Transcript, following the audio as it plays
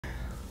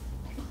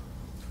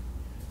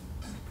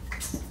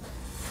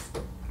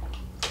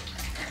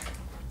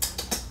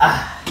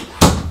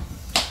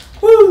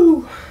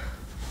Woo!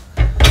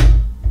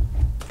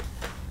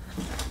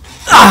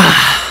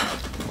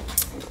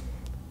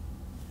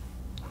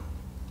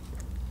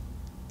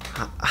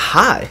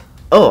 Hi.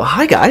 Oh,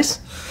 hi guys.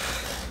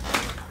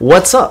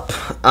 What's up?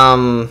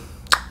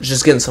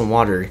 Just getting some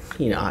water.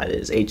 You know how it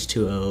is.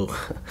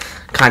 H2O.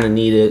 Kind of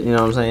need it. You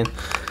know what I'm saying?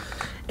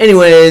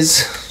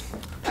 Anyways,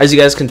 as you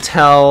guys can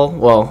tell,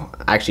 well,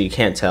 actually you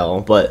can't tell,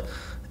 but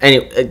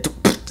anyway.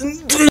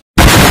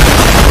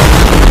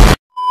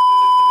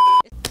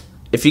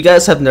 If you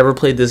guys have never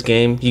played this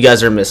game, you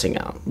guys are missing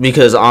out.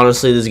 Because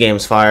honestly, this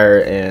game's fire,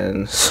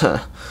 and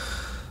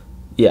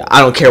yeah, I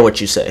don't care what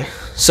you say.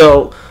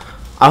 So,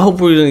 I hope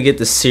we're going to get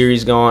this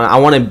series going. I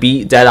want to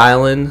beat Dead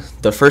Island,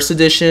 the first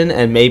edition,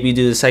 and maybe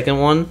do the second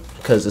one.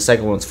 Because the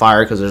second one's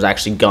fire, because there's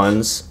actually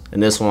guns.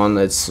 And this one,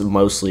 it's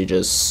mostly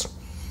just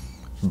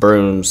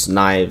brooms,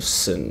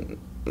 knives, and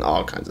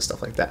all kinds of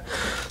stuff like that.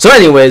 So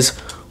anyways,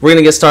 we're going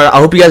to get started. I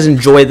hope you guys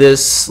enjoy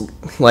this.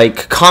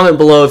 Like, comment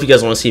below if you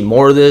guys want to see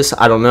more of this.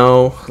 I don't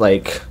know.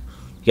 Like,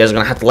 you guys are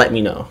going to have to let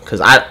me know. Because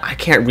I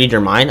can't read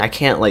your mind. I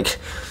can't, like,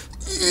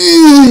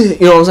 you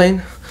know what I'm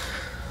saying?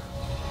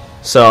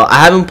 So,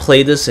 I haven't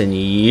played this in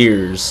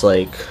years.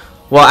 Like,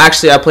 well,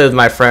 actually, I played with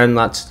my friend,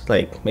 not,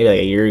 like, maybe like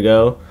a year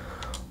ago.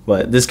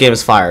 But this game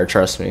is fire,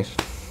 trust me.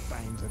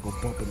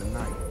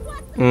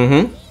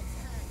 Mm-hmm.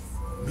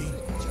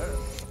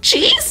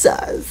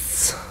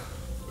 Jesus!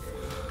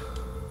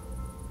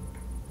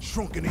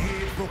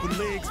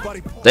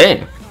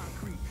 Dang.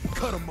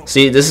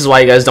 See, this is why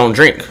you guys don't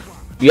drink.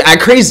 You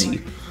act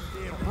crazy.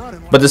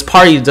 But this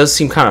party does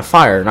seem kind of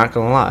fire, not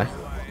gonna lie.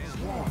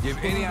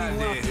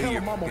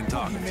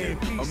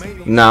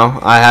 No,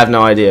 I have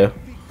no idea.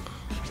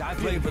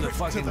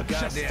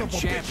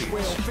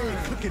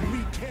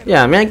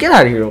 Yeah, man, get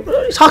out of here. What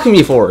are you talking to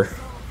me for?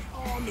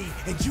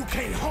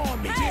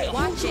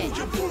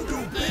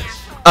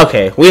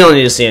 Okay, we don't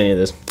need to see any of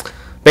this.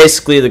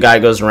 Basically, the guy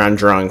goes around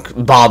drunk,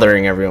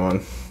 bothering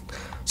everyone.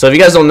 So if you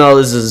guys don't know,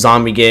 this is a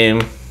zombie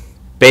game.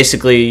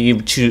 Basically,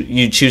 you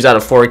choose out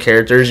of 4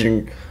 characters,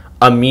 you're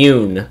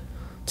immune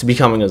to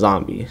becoming a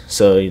zombie.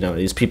 So, you know,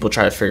 these people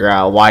try to figure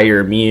out why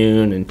you're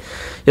immune, and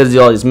you have to do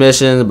all these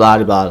missions, blah,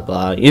 blah, blah,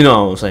 blah. You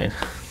know what I'm saying.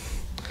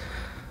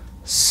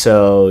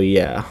 So,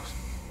 yeah.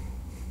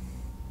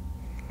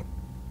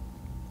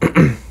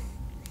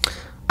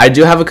 I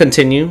do have a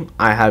continue.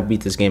 I have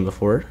beat this game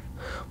before.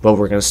 But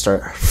we're going to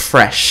start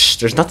fresh.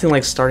 There's nothing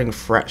like starting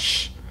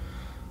fresh.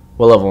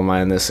 What level am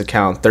I on this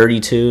account?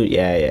 32?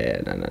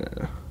 Yeah.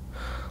 No.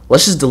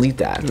 Let's just delete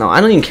that. No,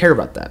 I don't even care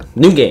about that.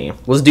 New game.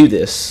 Let's do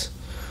this.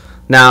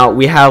 Now,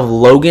 we have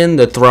Logan,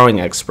 the throwing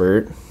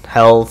expert.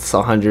 Health,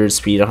 100.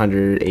 Speed,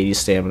 100. 80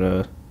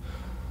 stamina.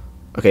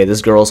 Okay,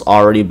 this girl's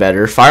already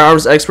better.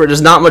 Firearms expert.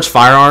 There's not much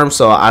firearms,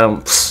 so I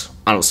don't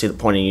see the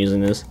point in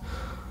using this.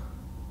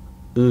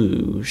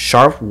 Ooh,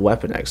 sharp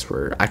weapon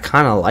expert. I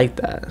kind of like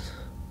that.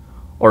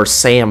 Or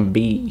Sam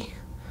B.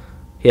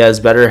 He has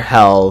better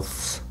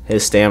health.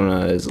 His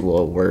stamina is a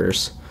little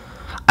worse.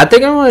 I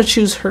think I'm gonna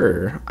choose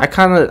her. I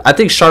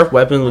think sharp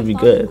weapon would be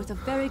good. Was a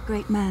very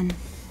great man.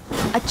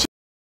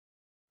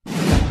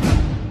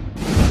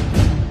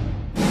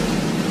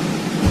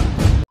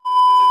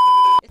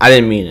 I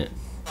didn't mean it.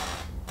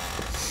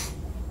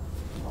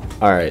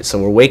 Alright,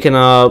 so we're waking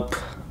up.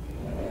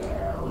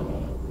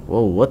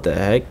 Whoa, what the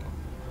heck?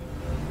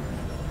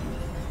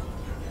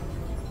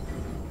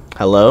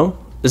 Hello?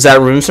 Is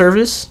that room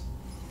service?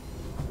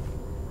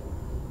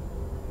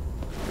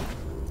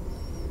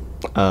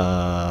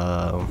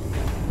 I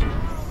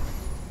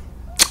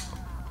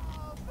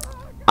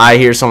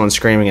hear someone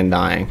screaming and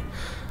dying.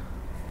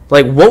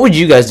 Like, what would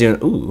you guys do?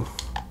 Ooh,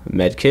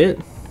 med kit.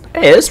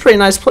 Hey, that's a pretty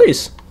nice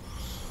place.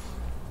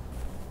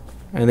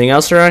 Anything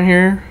else around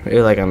here?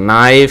 Maybe like a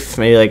knife,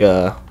 maybe like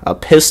a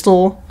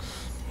pistol.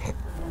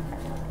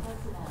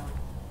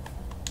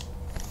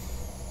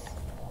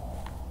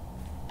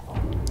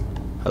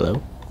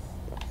 Hello?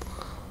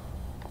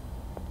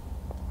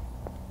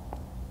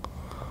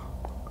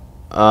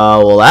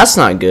 Well, that's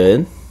not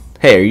good.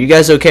 Hey, are you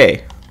guys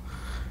okay?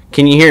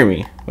 Can you hear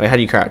me? Wait, how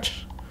do you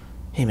crouch?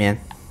 Hey, man.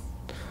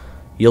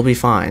 You'll be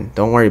fine.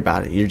 Don't worry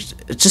about it. It's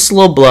just a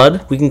little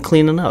blood. We can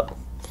clean it up.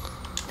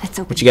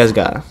 What you guys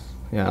got?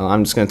 Yeah,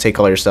 I'm just gonna take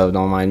all your stuff.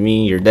 Don't mind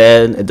me. You're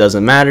dead. It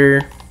doesn't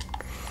matter.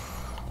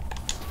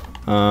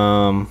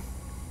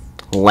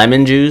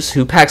 Lemon juice.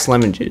 Who packs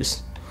lemon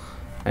juice?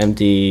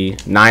 Empty.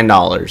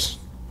 $9.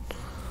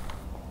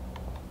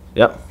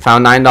 Yep.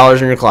 Found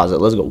 $9 in your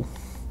closet. Let's go.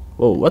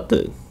 Whoa, what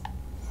the?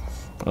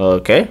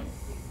 Okay.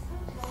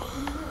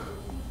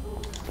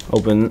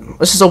 Open.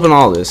 Let's just open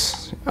all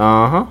this.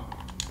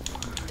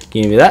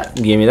 Give me that.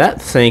 Give me that.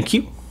 Thank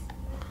you.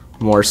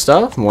 More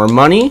stuff. More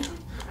money.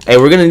 Hey,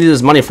 we're gonna need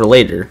this money for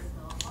later.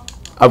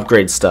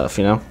 Upgrade stuff,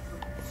 you know.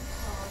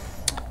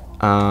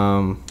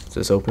 Is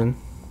this open?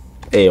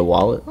 Hey, a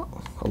wallet.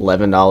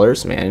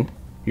 $11. Man,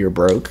 you're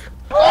broke.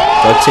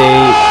 Duct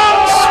tape.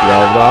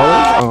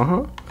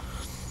 $12.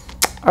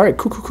 All right.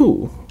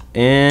 Cool.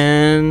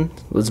 And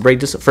let's break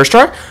this up. First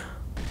try.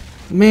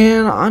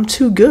 Man, I'm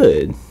too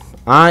good.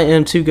 I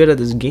am too good at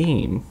this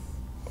game.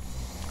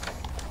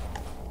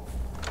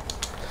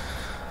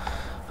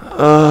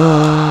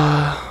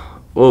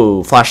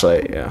 Whoa,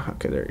 flashlight. Yeah,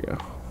 okay, there you go.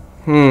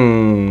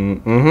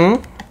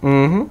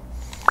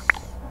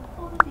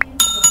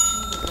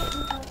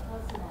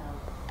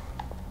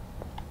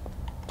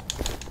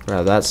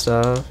 Grab that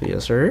stuff.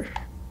 Yes, sir.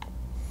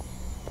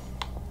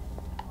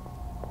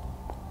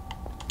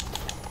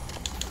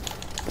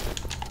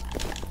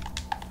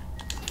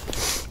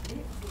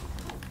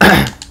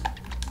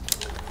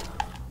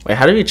 Wait,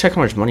 how do we check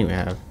how much money we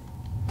have?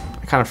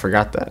 I kind of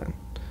forgot that.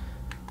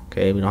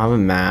 Okay, we don't have a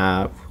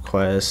map.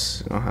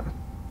 Quest. We don't have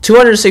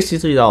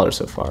 $263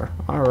 so far.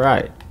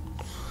 Alright.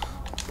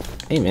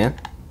 Hey, man.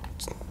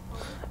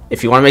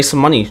 If you want to make some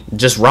money,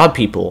 just rob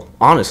people.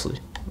 Honestly.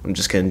 I'm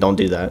just kidding. Don't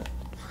do that.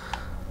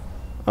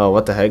 Oh,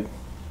 what the heck?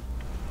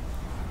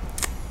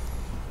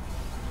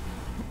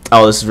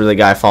 Oh, this is where the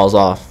guy falls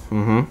off.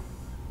 Mm-hmm.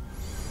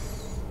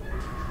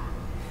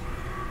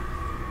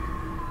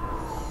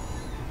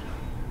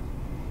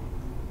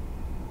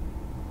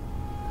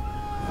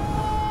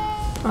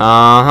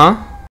 Uh-huh.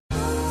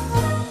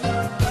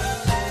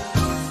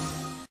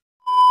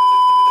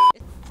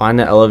 Find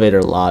the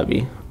elevator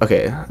lobby.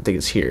 Okay, I think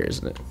it's here,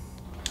 isn't it?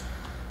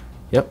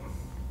 Yep.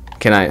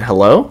 Can I...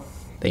 Hello?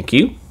 Thank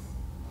you.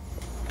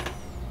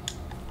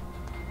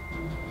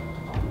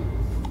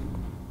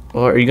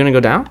 Or are you gonna go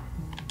down?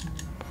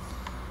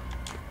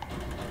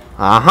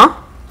 Uh-huh.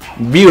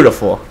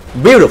 Beautiful.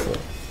 Beautiful.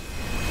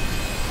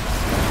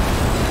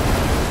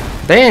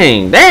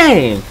 Dang,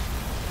 dang.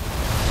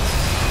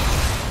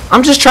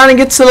 I'm just trying to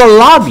get to the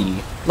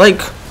lobby. Like,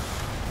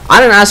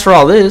 I didn't ask for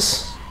all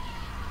this.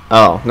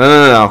 Oh,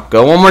 no.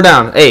 Go one more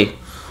down. Hey.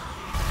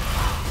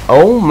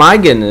 Oh my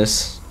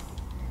goodness.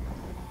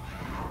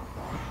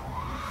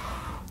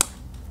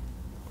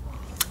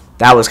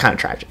 That was kind of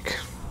tragic.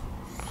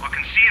 I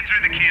can see it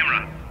through the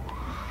camera.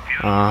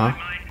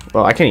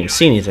 Well, I can't even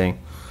see anything.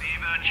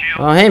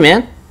 Oh, hey,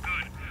 man. Good.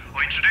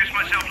 I'll introduce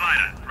myself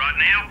later. Right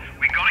now,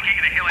 we gotta get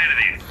you the hell out of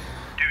there.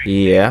 Do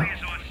Yeah.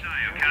 exactly as I say,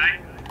 okay?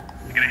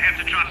 You're gonna have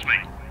to trust me.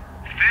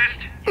 First,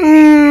 you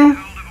get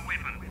hold of a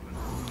weapon.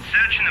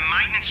 Search in the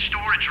maintenance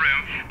storage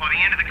room by the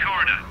end of the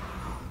corridor.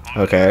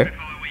 I'm Okay. gonna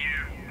follow you.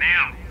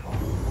 Now.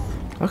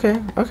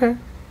 Okay.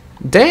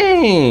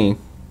 Dang.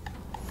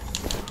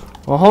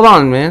 Well, hold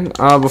on, man.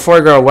 Before I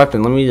grab a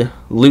weapon, let me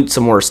loot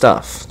some more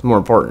stuff. It's more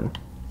important.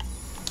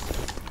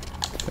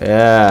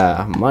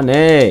 Yeah,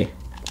 money.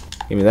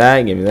 Give me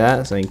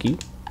that. Thank you.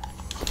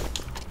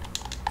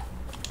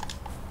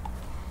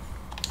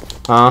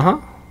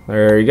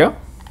 There you go.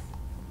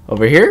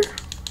 Over here.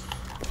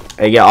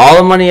 I get all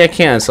the money I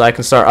can so I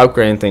can start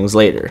upgrading things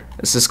later.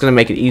 It's just gonna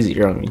make it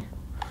easier on me.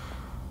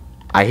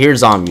 I hear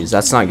zombies.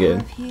 That's not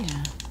good.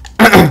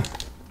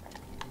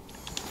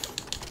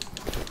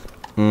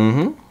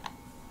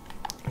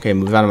 Okay,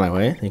 move out of my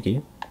way. Thank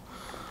you.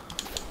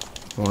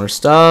 More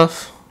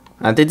stuff.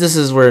 I think this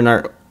is where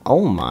our...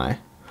 Oh my.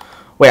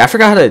 Wait, I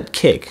forgot how to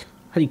kick.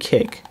 How do you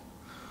kick?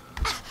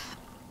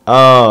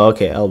 Oh,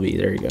 okay. LB.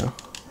 There you go.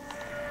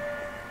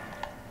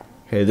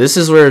 Okay, this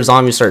is where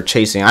zombies start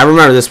chasing. I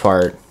remember this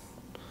part.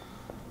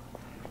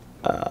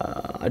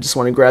 I just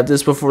want to grab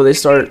this before they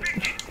start. Run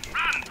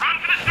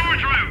for the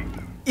storage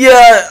room.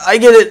 Yeah, I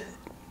get it.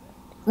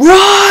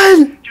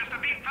 Run! Just a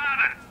bit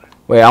farther.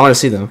 Wait, I want to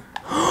see them.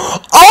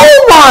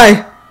 Oh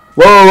my!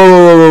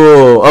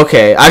 Whoa.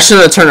 Okay, I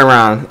shouldn't have turned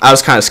around. I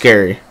was kind of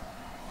scary.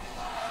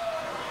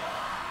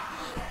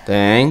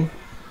 Dang.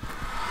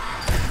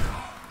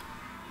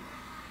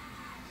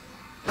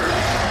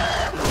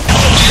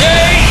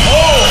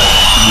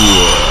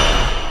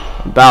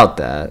 Yeah. About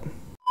that.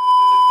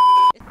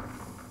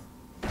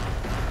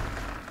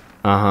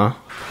 Uh-huh.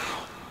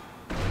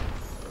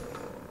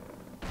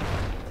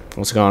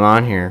 What's going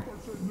on here?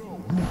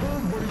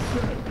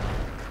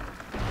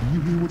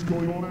 You hear what's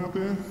going on out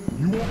there?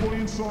 You won't go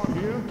inside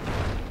here?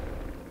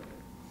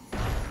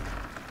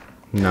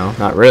 No,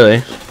 not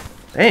really.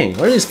 Dang,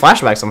 what are these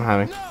flashbacks I'm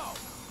having?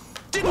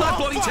 Didn't I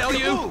bloody tell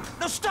you?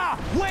 No, stop!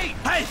 Wait!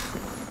 Hey!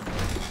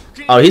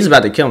 Oh, he's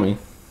about to kill me.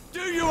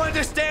 Do you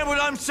understand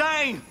what I'm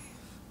saying?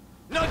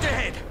 Nod your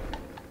head!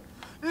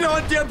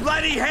 Nod your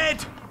bloody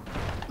head!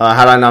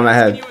 How do I nod my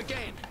head? You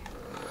again.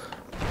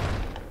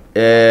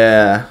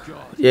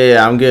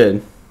 Yeah, I'm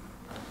good.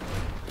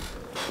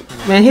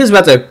 Man, he's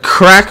about to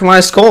crack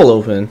my skull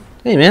open.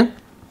 Hey, man.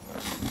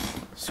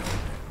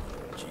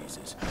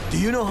 Jesus. Do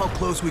you know how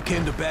close we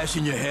came to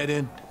bashing your head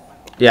in?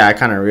 Yeah, I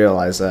kind of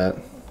realized that.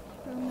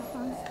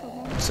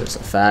 It's just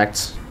a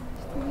fact.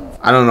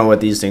 I don't know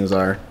what these things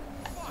are.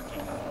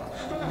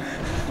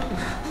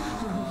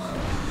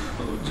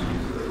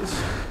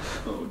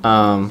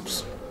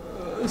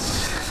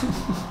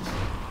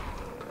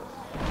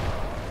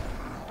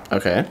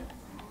 Okay. I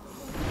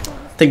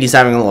think he's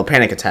having a little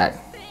panic attack.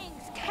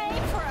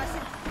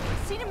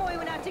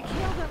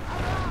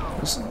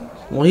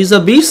 Well, he's a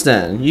beast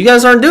then. You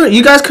guys aren't doing it.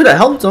 You guys could have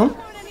helped him.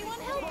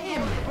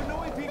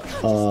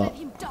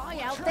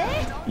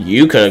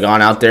 You could have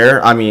gone out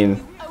there. I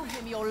mean,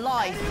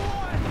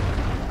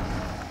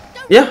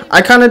 Yeah,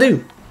 I kind of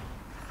do.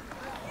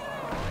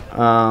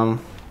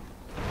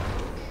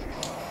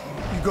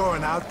 You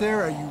going out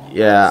there? Are you?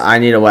 Yeah, I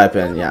need a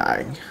weapon.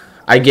 Yeah,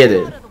 I get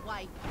it.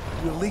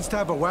 You at least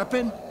have a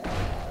weapon?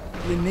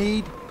 You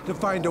need to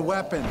find a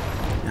weapon.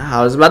 Yeah,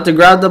 I was about to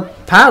grab the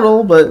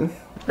paddle, but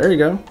there you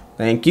go.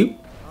 Thank you.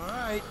 All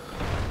right.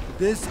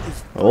 This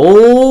is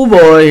Oh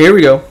boy, here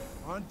we go.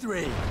 on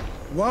 3.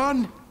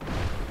 1,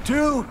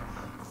 2,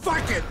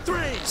 fuck it, 3.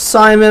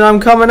 Simon, I'm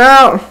coming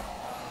out.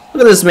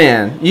 Look at this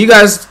man. You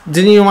guys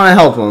didn't even want to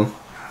help him.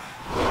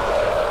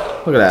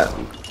 Look at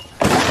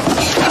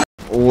that.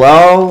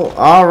 Well,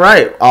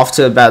 alright. Off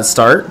to a bad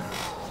start.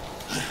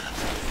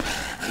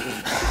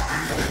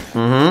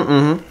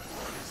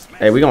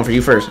 Hey, we going for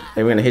you first.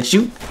 Hey, we're gonna hit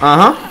you.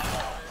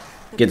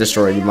 Get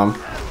destroyed, you bum.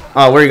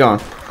 Oh, where are you going?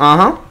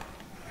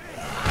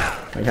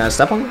 Can I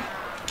step on you?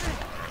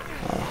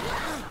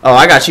 Oh,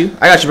 I got you.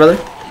 I got you, brother.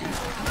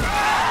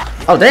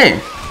 Oh, dang.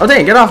 Oh,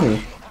 dang. Get off me.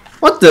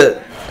 What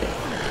the?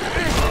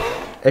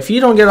 If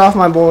you don't get off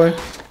my boy.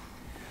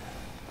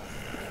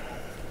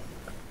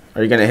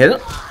 Are you gonna hit him?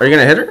 Are you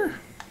gonna hit her?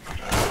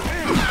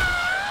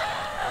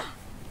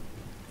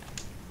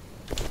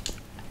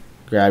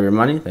 Grab your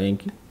money.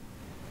 Thank you.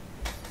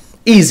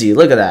 Easy.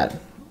 Look at that.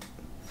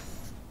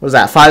 What was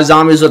that? 5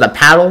 zombies with a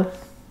paddle?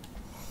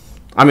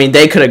 I mean,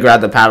 they could have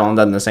grabbed the paddle and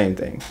done the same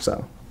thing,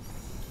 so.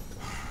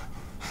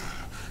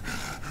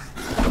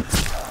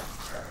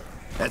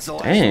 That's the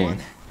last Dang. one.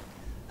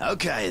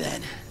 Okay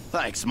then.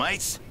 Thanks,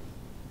 mates.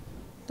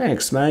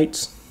 Thanks,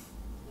 mates.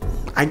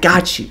 I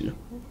got you.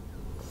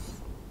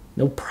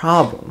 No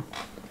problem.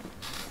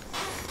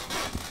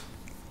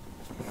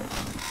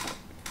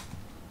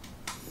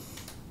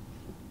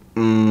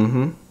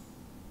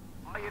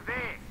 Are you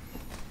there?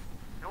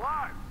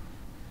 Hello?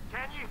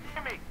 Can you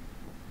hear me?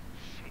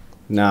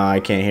 No, I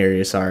can't hear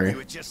you. Sorry. You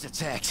were just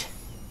attacked.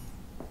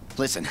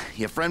 Listen,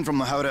 your friend from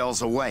the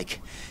hotel's awake.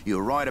 You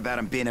were right about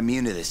him being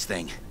immune to this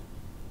thing.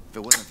 If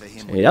it wasn't for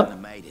him, we Yep.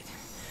 wouldn't have made it.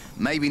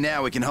 Maybe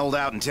now we can hold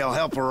out until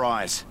help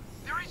arrives.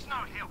 There is no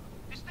help.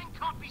 This thing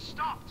can't be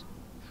stopped.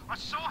 I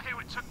saw how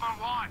it took my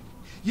wife.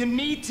 You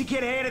need to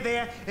get out of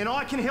there, and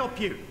I can help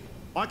you.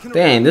 I can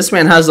Dang, this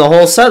man has the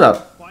whole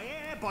setup. by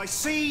air, by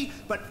sea,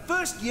 but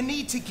first you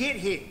need to get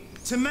here,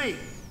 to me.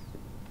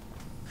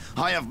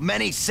 I have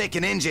many sick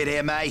and injured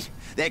here, mate.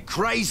 They're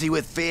crazy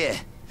with fear.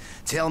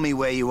 Tell me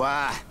where you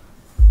are.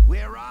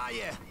 Where are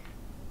you?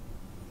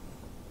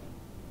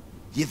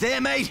 You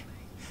there, mate?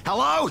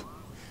 Hello?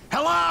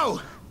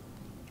 Hello?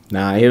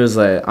 Nah, he was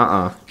like,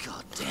 God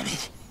damn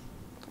it.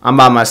 I'm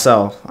by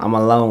myself. I'm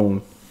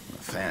alone. I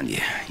found you.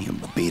 You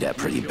beat up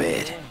pretty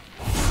bad.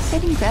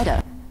 Getting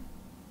better.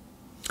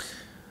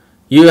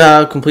 You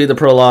have completed the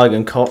prologue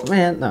and call.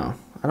 Man, no.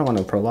 I don't want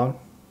no prologue.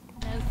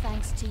 No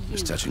thanks to you.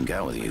 Was touch and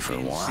go with you for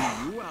a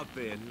while.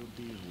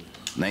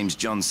 Name's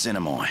John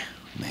Cinemoy.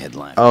 I'm the head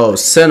lab. Oh,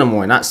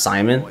 Cinemoy, not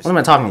Simon. What am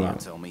I talking about?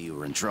 Told me you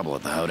were in trouble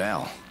at the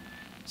hotel.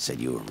 Said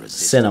you were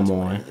resistant.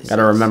 Cinemoy.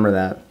 Gotta remember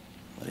that.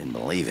 I didn't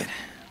believe it.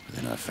 But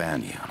then I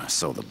found you and I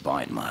saw the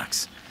bite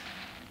marks.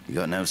 You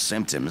got no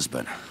symptoms,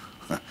 but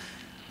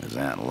those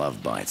aren't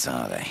love bites,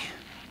 are they?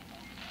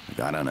 Look,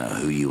 I don't know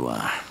who you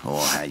are or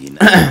how you know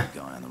the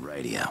guy on the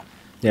radio.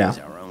 Yeah. He's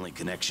our only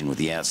connection with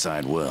the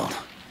outside world.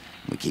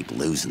 We keep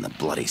losing the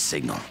bloody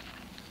signal.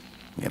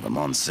 We have a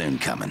monsoon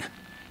coming.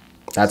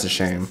 That's a Here's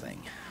shame. the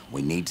thing.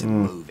 We need to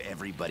move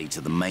everybody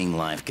to the main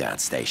lifeguard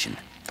station.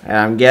 And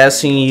I'm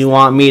guessing you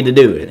want me to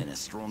do In it. a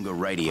stronger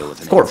radio with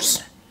an Of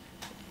course.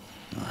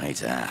 internet. I hate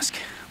to ask,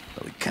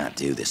 but we can't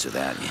do this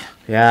without you.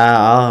 Yeah,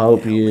 I'll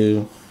help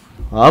you.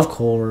 Of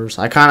course.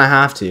 I kind of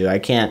have to. I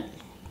can't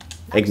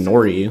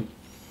ignore you.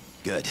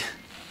 Good.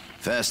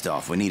 First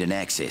off, we need an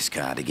access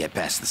card to get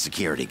past the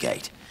security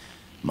gate.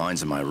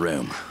 Mine's in my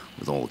room.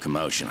 With all the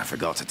commotion, I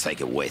forgot to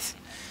take it with.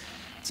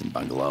 It's in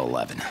Bungalow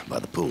 11, by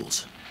the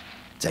pools.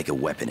 Take a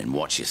weapon and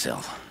watch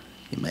yourself.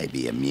 You may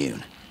be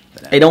immune.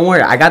 But Hey, don't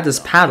worry. I got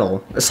this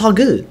paddle. It's all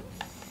good.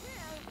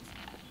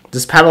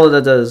 This paddle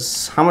that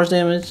does how much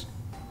damage?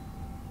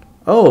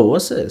 Oh,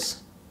 what's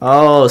this?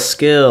 Oh,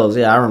 skills.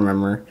 Yeah, I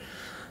remember.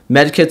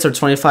 Medkits are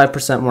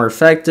 25% more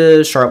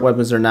effective. Sharp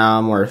weapons are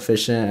now more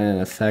efficient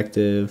and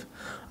effective.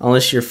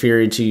 Unless you're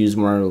Fury to use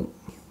more.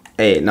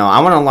 Hey, no, I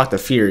want to unlock the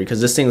Fury because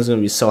this thing is going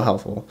to be so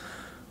helpful.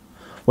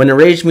 When the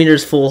rage meter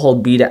is full,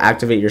 hold B to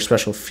activate your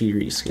special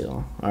Fury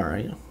skill.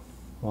 Alright.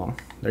 Well,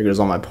 there goes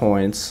all my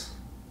points.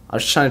 I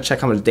was just trying to check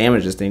how much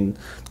damage this thing.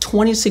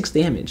 26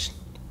 damage.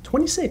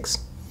 26.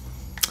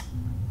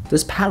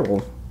 This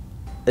paddle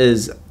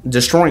is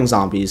destroying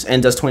zombies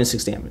and does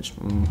 26 damage.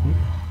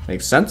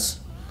 Makes sense.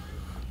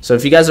 So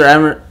if you guys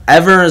are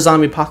ever in a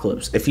zombie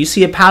apocalypse, if you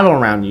see a paddle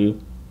around you,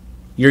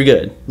 you're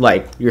good.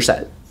 Like, you're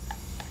set.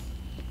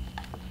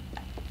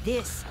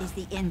 This is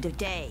the end of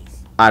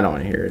days. I don't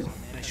want to hear it.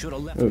 I should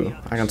have left. Ooh,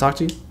 I can talk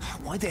to you?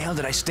 Why the hell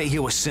did I stay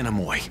here with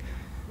Cinemoy?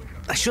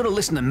 I should have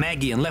listened to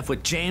Maggie and left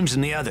with James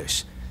and the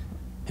others.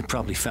 They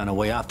probably found a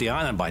way off the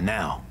island by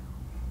now.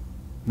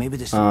 Maybe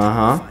this.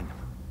 Uh-huh.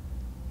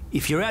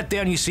 If you're out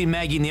there and you see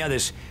Maggie and the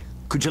others,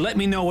 could you let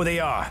me know where they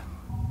are?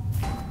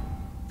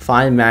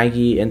 Find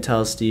Maggie and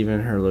tell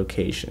Steven her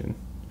location.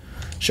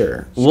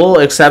 Sure. We'll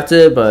accept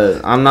it,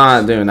 but I'm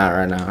not doing that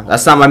right now.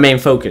 That's not my main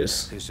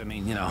focus. I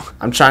mean, you know.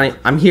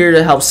 I'm here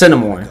to help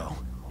Cinemoy.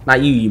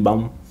 Not you, you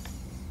bum.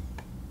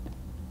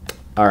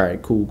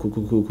 Alright, cool.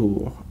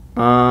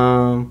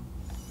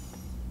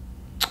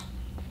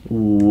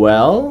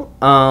 Well,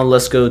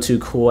 let's go to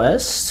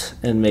quest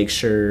and make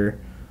sure.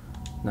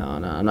 No,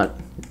 I'm not.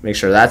 Make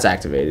sure that's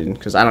activated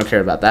because I don't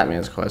care about that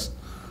man's quest.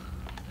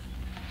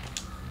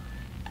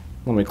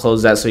 Let me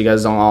close that so you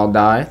guys don't all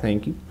die.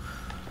 Thank you.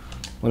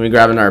 Let me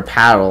grab another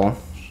paddle.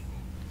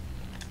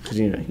 Cause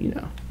you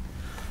know.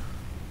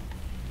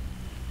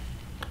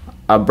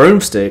 A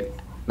broomstick.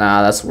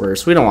 Nah, that's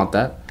worse. We don't want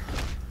that.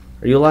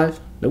 Are you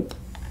alive? Nope.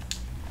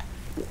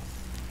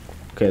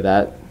 Okay,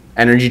 that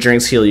energy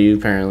drinks heal you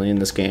apparently in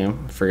this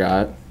game.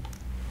 Forgot.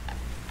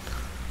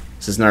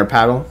 Is this another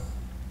paddle?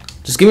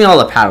 Just give me all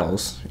the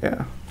paddles.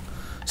 Yeah.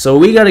 So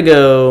we gotta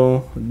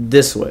go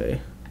this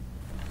way.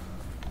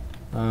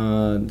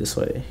 This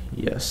way.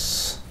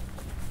 Yes.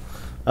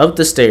 Up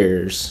the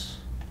stairs.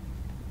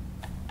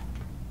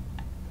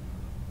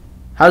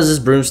 How does this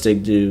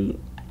broomstick do?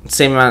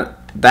 Same amount.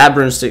 That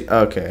broomstick.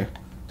 Okay.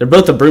 They're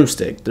both a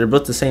broomstick. They're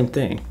both the same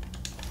thing.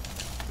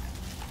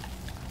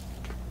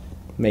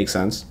 Makes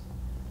sense.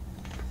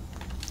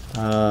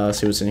 Let's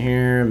see what's in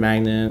here.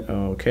 Magnet.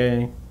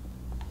 Okay.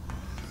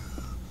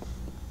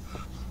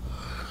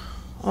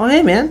 Oh,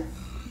 hey, man.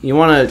 You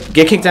want to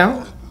get kicked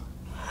down?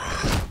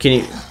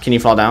 Can you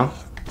fall down?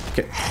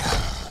 Okay.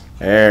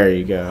 There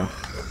you go.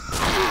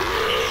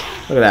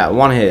 Look at that.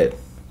 One hit.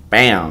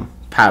 Bam.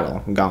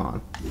 Paddle.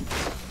 Gone.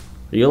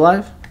 Are you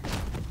alive?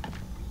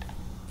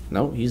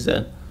 No, he's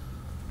dead.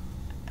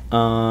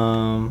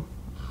 Are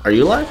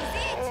you alive?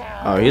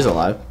 Oh, he's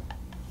alive.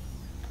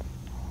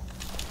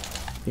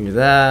 Give me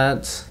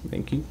that.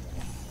 Thank you.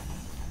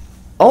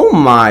 Oh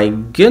my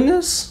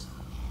goodness.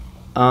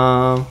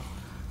 Oh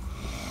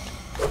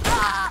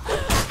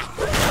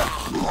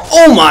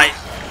my.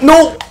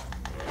 No.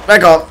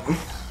 Back up.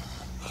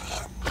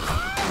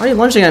 Why are you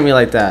lunging at me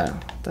like that?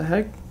 What the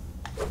heck?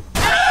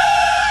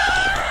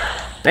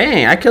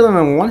 Dang, I killed him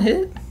in one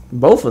hit?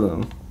 Both of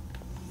them.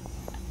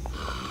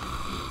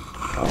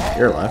 Oh,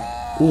 you're alive.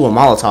 Ooh, a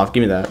Molotov.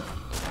 Give me that.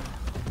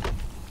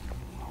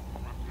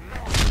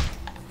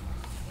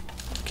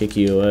 Kick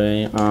you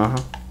away.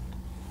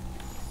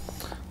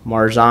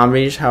 More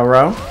zombies.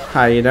 Hello.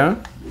 How you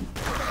doing?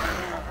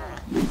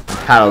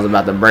 Paddle's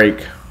about to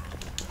break.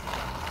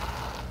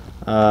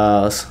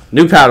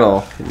 New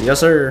paddle. Yes,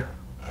 sir.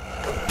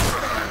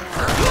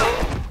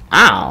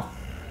 Ow.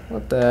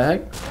 What the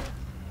heck?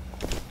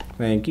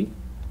 Thank you.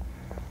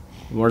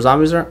 More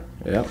zombies are?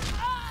 Yep.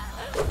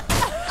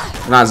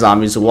 Not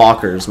zombies,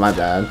 walkers. My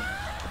bad.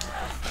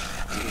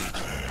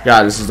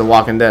 God, this is The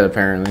Walking Dead,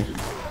 apparently.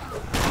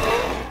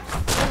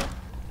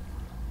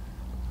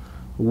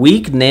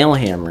 Weak nail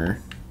hammer.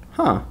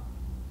 Huh.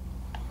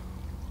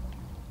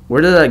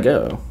 Where did that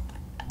go?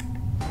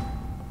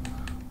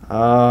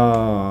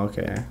 Oh,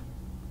 okay.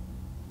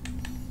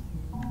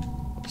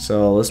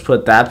 So let's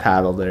put that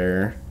paddle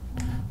there.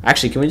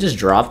 Actually, can we just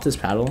drop this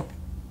paddle?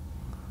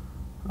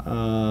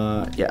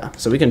 Yeah.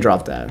 So we can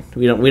drop that.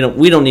 We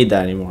don't need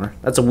that anymore.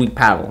 That's a weak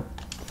paddle.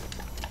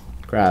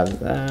 Grab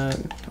that.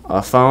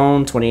 A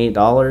phone,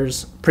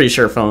 $28. Pretty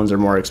sure phones are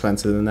more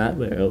expensive than that,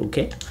 but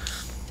okay.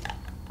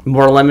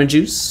 More lemon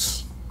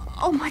juice.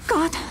 Oh my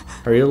god.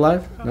 Are you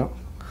alive? No.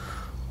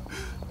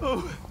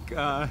 Oh,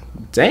 God.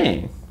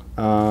 Dang.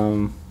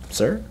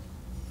 Sir?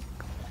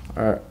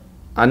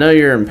 I know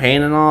you're in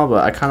pain and all,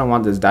 but I kind of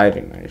want this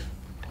diving knife.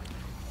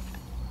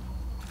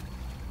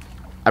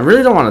 I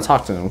really don't want to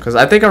talk to him, because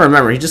I think I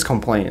remember he just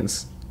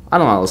complains. I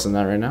don't want to listen to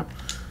that right now.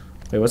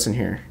 Wait, what's in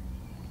here?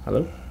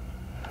 Hello?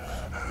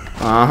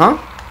 Uh-huh.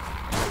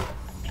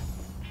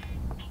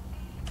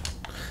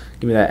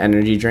 Give me that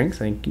energy drink,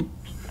 thank you.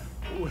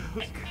 What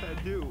else can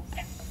I do?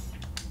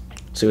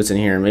 See what's in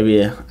here. Maybe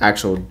an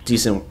actual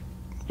decent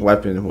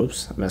weapon.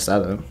 Whoops, I messed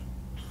that up.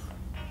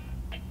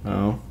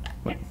 Oh.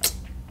 What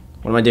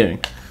am I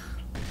doing?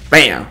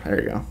 Bam! There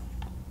you go.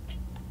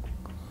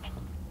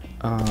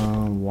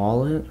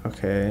 Wallet?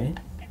 Okay.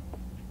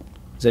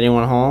 Is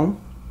anyone home?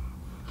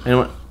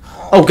 Anyone?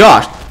 Oh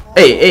gosh!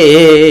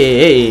 Hey!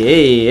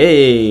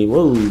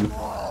 Whoa!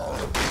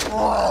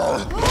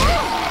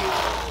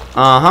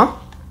 Uh-huh.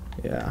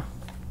 Yeah.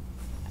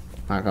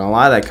 Not gonna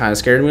lie, that kind of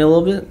scared me a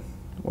little bit.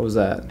 What was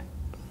that?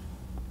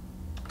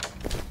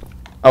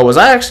 Oh, was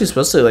I actually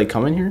supposed to, like,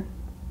 come in here?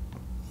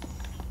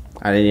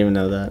 I didn't even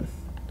know that.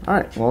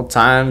 Alright, well,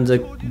 time to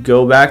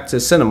go back to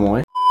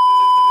Cinemoy.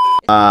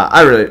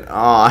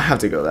 I have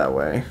to go that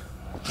way.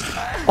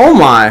 Oh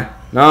my!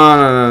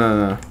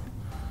 No.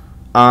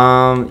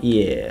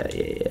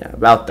 Yeah,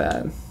 about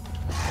that.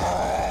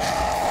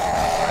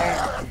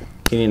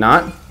 Can you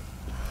not?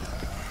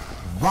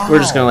 Wow. We're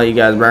just gonna let you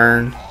guys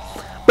burn.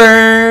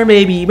 Burn,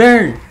 baby,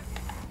 burn!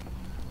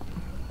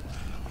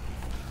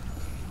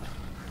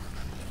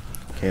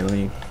 Okay, let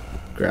me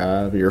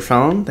grab your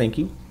phone, thank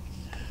you.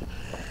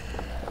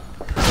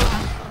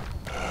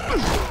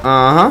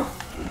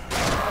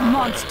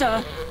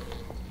 Monster.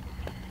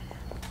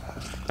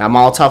 That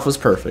Molotov was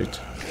perfect.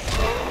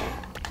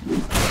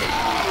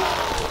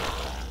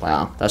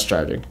 Wow, that's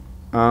tragic.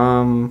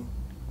 Found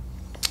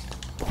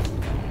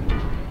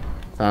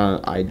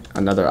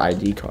another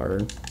ID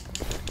card.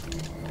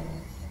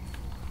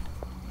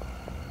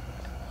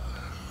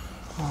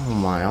 Oh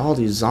my, all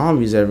these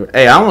zombies everywhere.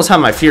 Hey, I almost have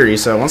my Fury,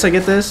 so once I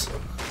get this,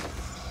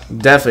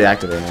 definitely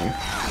activating.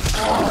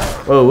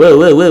 Whoa, whoa,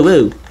 whoa, whoa,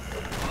 whoa.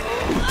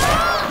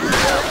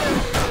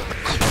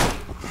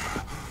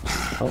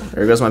 Oh,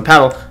 there goes my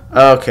paddle.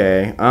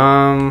 Okay,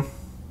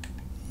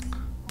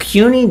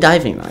 puny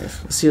diving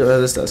knife. Let's see what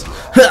this does.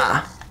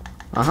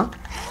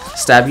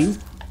 Stab you.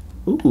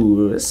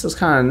 Ooh, this is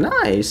kind of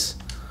nice.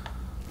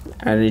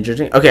 Energy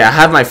drink. Okay, I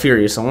have my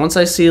Fury, so once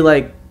I see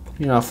like,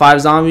 you know,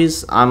 5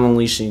 zombies, I'm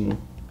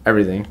unleashing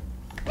everything.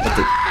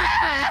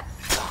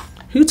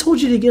 Who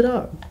told you to get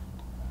up?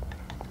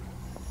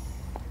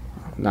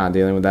 Not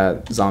dealing with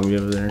that zombie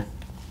over there.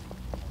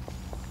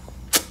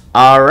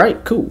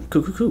 Alright, cool.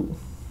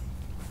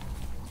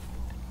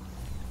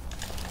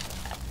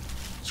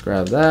 Let's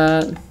grab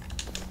that.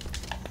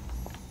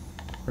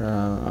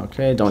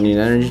 Okay, don't need an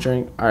energy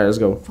drink. Alright, let's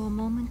go. For a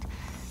moment,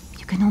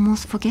 you can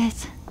almost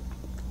forget.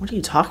 What are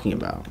you talking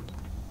about?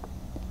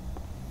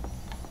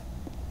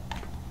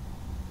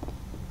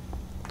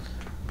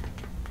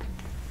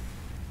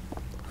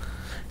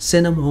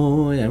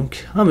 Cinnamon, I'm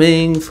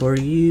coming for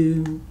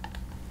you.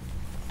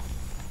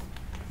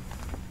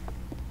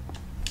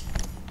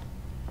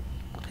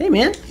 Hey,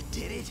 man. You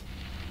did it?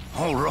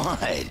 All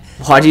right.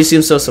 Why do you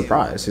seem so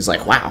surprised? He's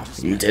like, wow,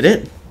 you did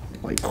it?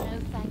 Like,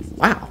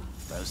 wow.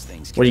 Those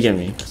things What are you giving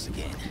me? us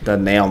again. The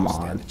nail Stand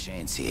mod. a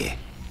chance here.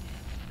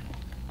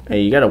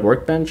 Hey, you got a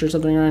workbench or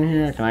something around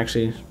here? I can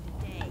actually...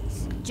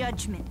 Days.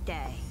 Judgment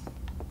Day.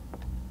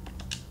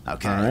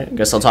 Okay. Alright,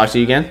 guess I'll talk to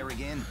you again. There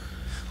again?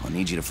 I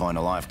need you to find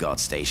a lifeguard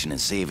station and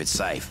see if it's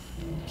safe.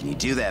 Can you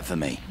do that for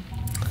me?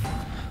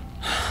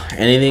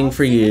 Anything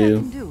for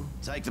you. Do.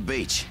 Take the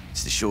beach.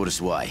 It's the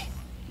shortest way.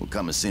 We'll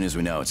come as soon as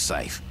we know it's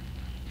safe.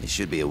 There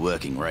should be a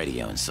working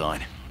radio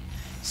inside.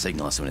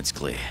 Signal us when it's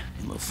clear,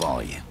 and we'll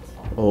follow you.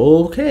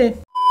 Okay.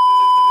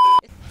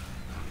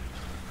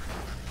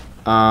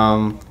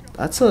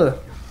 That's a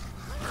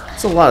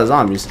lot of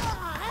zombies.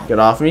 Get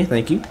off me,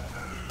 thank you.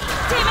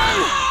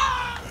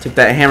 Take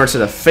that hammer to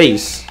the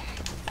face.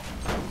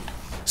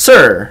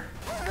 Sir,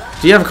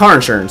 do you have car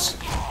insurance?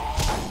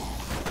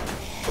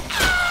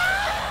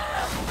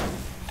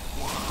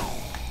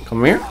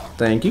 Come here,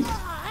 thank you.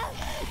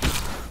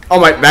 Oh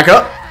my, back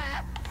up.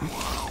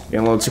 Getting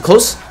a little too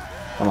close.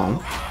 Come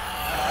on.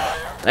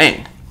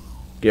 Dang.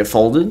 Get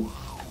folded.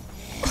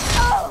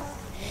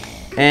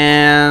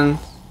 And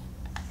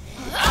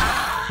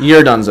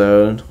you're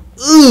donezoed.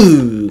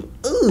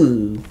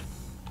 Ooh.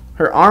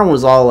 Her arm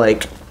was all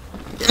like.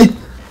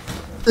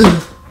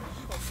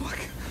 Fuck.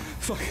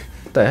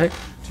 What the heck?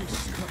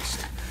 Jesus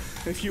Christ.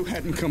 If you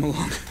hadn't come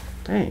along.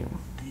 Dang.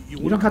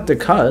 You don't have to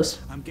cuss.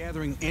 I'm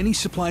gathering any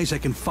supplies I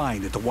can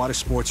find at the water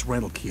sports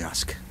rental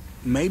kiosk.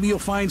 Maybe you'll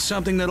find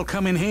something that'll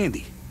come in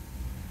handy.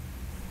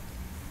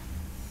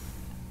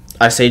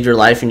 I saved your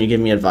life and you give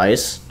me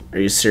advice? Are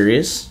you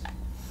serious?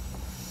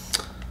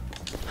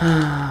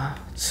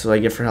 That's what I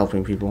get for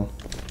helping people.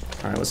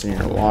 Alright, what's in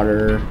here?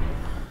 Water.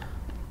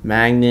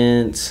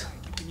 Magnet.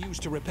 You can use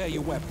to repair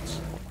your weapons.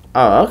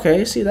 Oh,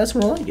 okay. See, that's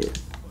more like it.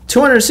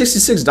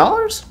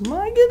 $266?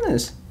 My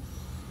goodness.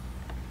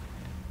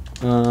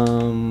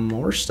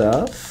 More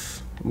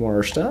stuff.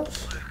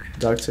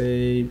 Duct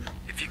tape.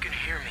 If you can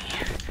hear me.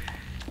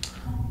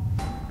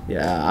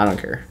 Yeah, I don't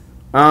care.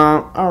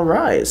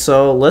 Alright,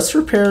 so let's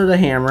repair the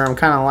hammer. I'm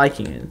kind of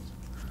liking it.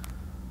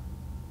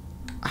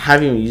 I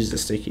haven't even used the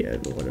stick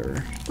yet, but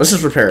whatever. Let's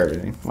just repair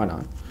everything. Why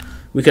not?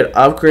 We could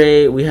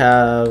upgrade. We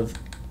have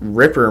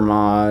Ripper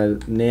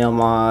mod, Nail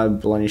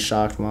mod, Bloody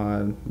Shock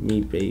mod,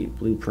 Meat Bait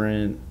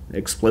Blueprint,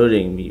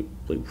 Exploding Meat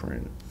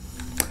Blueprint.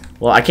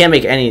 Well, I can't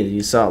make any of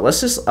these, so let's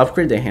just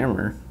upgrade the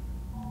hammer.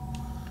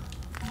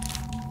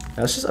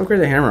 Let's just upgrade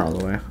the hammer all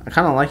the way. I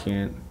kind of liking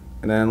it.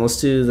 And then let's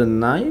do the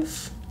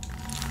knife.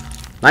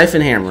 Knife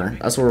and hammer.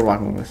 That's what we're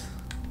walking with.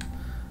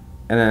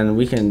 And then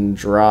we can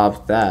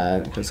drop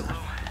that because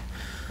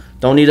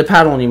don't need a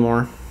paddle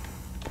anymore.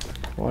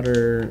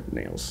 Water,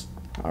 nails.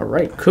 All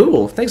right,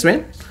 cool. Thanks,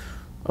 man.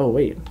 Oh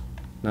wait,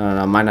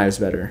 no, my knife's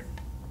better.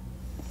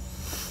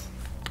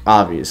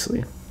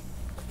 Obviously.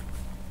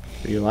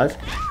 Are you alive?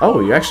 Oh,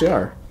 you actually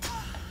are.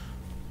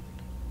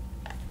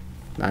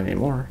 Not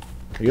anymore.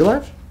 Are you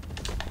alive?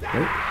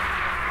 Nope.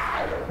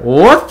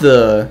 What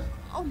the?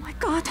 Oh my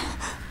god.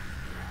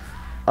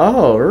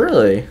 Oh,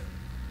 really?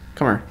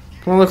 Come here.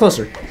 Come on, a little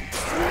closer.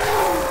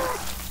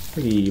 Look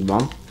at you,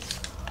 Mom.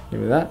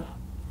 Give me that.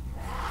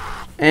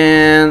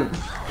 And...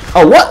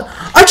 oh, what?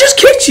 I just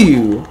kicked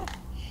you!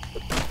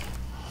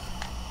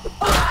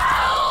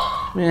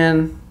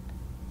 Man.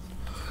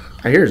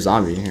 I hear a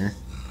zombie in here.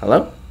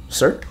 Hello?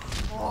 Sir?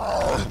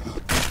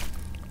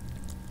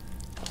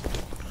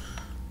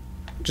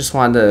 Just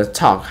wanted to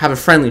talk. Have a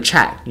friendly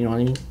chat. You know what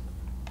I mean?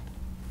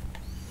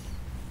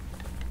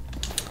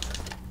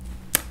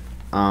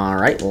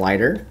 Alright,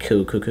 lighter.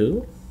 Cool, cool,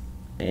 cool.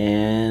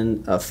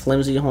 And a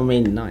flimsy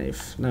homemade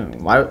knife. No,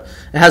 why? It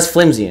has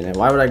flimsy in it.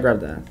 Why would I grab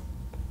that?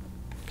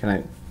 Can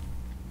I?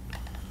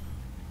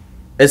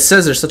 It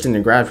says there's something to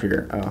grab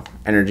here. Oh,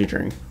 energy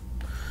drink.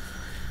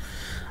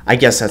 I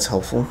guess that's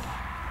helpful.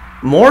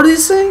 More of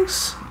these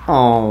things?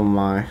 Oh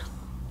my.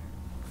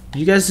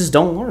 You guys just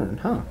don't learn,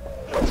 huh?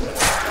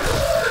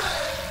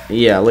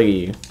 Yeah, look at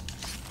you.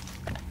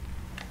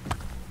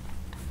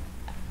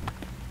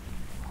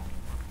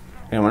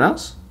 Anyone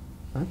else?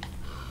 Huh?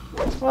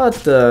 What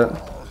the?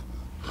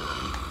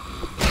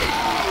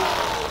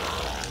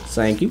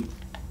 Thank you.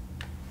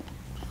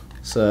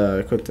 So,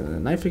 equip the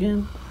knife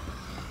again.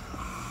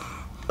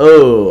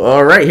 Oh,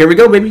 alright, here we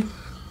go, baby.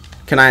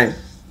 Can I?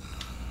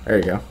 There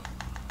you go.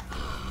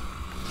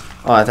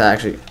 Oh, that's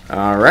actually.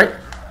 Alright.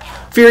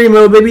 Fury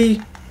mode,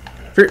 baby.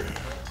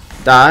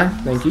 Die.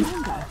 Thank you.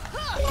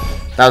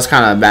 That was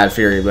kind of a bad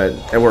Fury, but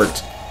it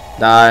worked.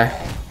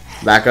 Die.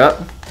 Back up.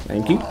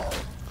 Thank you.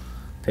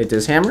 Take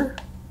this hammer.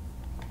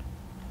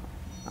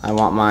 I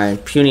want my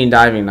puny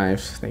diving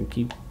knife. Thank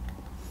you.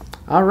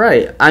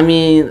 Alright. I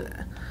mean,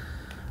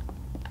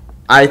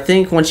 I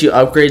think once you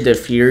upgrade to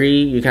Fury,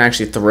 you can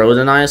actually throw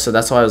the knife. So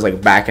that's why I was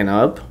like backing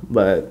up.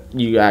 But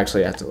you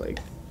actually have to like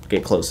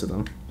get close to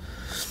them.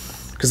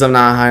 Because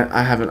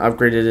I haven't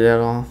upgraded it at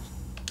all.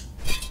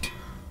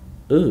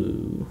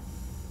 Ooh.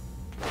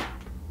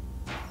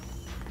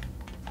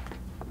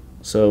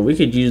 So we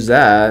could use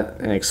that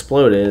and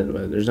explode it,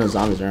 but there's no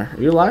zombies there.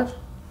 Are you alive?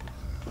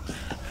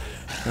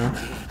 No?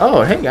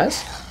 Oh, hey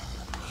guys.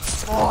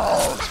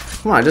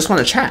 Come on, I just want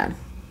to chat.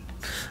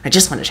 I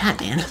just want to chat,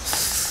 man.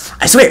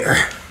 I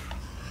swear.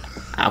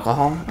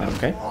 Alcohol?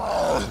 Okay.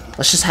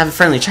 Let's just have a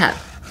friendly chat.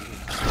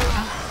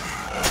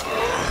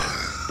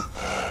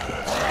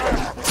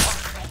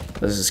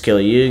 Let's just kill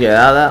you. Get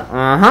out of that.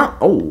 Uh-huh.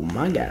 Oh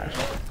my gosh.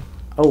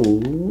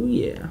 Oh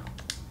yeah.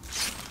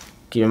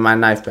 Give me my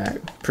knife back.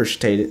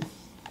 Appreciate it.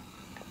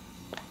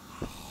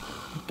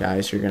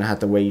 Guys, you're gonna have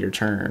to wait your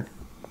turn.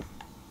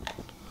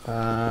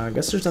 I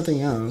guess there's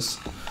nothing else.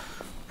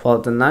 Pull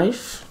out the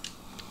knife.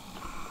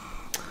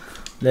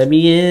 Let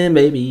me in,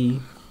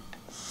 baby.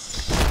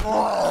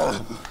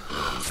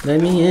 Let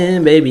me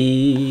in,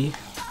 baby.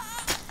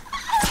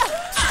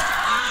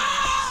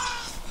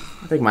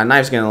 I think my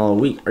knife's getting a little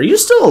weak. Are you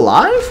still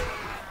alive?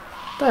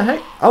 What the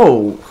heck?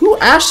 Oh, who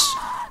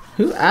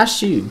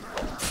asked you?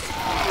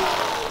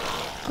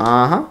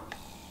 Uh-huh.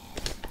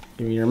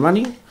 Give me your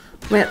money.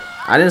 Man,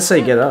 I didn't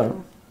say get up.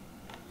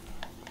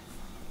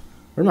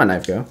 Where'd my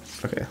knife go?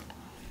 Okay.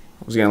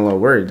 I was getting a little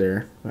worried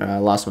there. I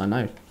lost my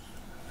knife.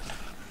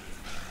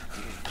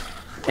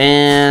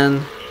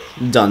 And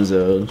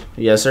Dunzo.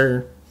 Yes,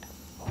 sir.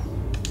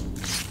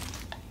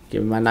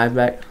 Give me my knife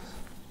back.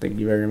 Thank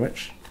you very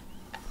much.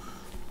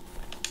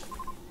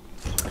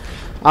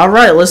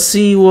 Alright, let's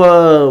see.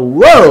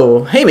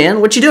 Whoa! Hey,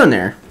 man, what you doing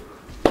there?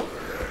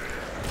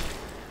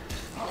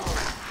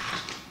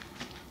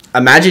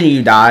 Imagine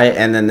you die,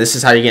 and then this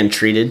is how you're getting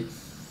treated.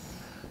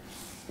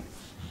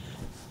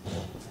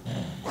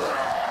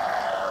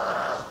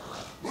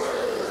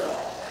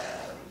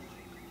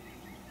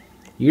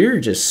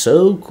 You're just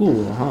so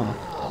cool, huh?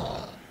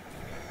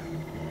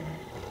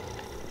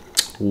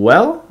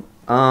 Well,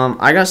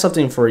 I got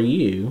something for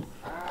you.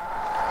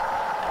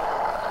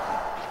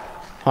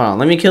 Hold on,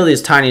 let me kill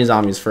these tiny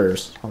zombies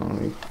first. Hold on,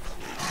 let me...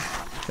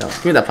 No,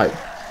 give me that pipe.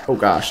 Oh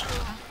gosh.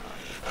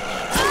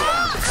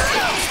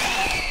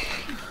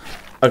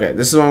 Okay,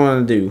 this is what I'm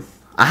gonna do.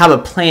 I have a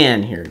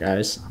plan here,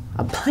 guys.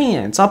 A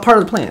plan. It's all part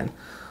of the plan.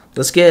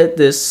 Let's get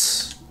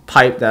this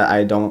pipe that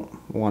I don't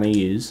want to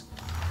use.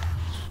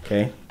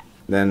 Okay.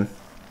 Then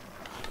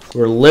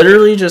we're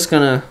literally just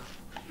gonna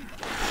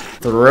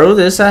throw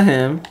this at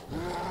him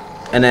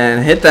and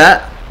then hit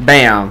that.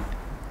 Bam.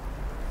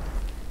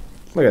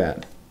 Look at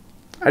that.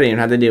 I didn't even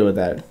have to deal with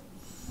that.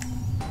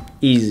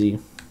 Easy.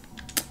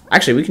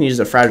 Actually, we can use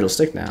the fragile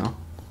stick now.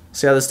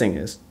 See how this thing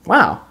is.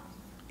 Wow.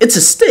 It's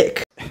a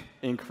stick.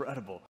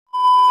 Incredible.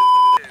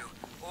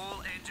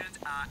 All engines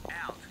are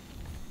out.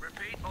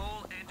 Repeat,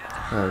 all engines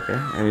are out.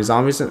 Okay. Any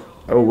zombies?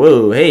 Oh,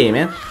 whoa. Hey,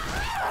 man.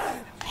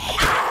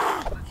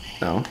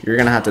 No, you're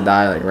gonna have to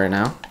die like right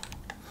now.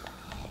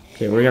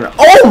 Okay, we're gonna.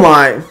 Oh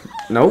my!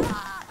 Nope.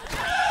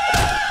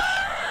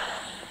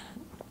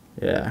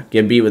 Yeah,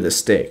 get beat with a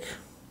stick.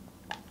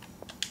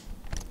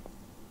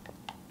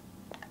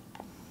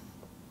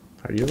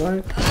 Are you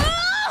alive?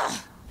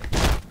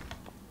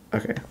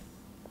 Okay.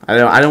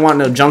 I don't want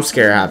no jump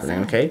scare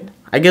happening. Okay,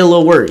 I get a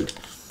little worried.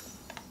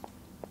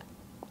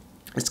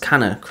 It's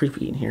kind of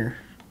creepy in here.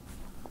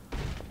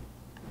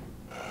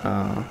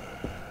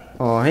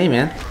 Oh, hey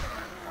man.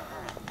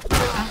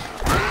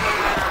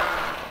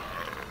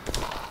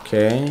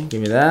 Okay,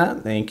 give me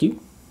that. Thank you.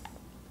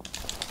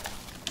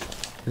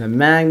 And the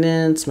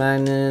magnets.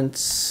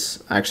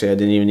 Actually, I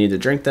didn't even need to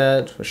drink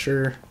that for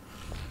sure.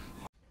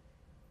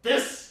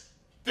 This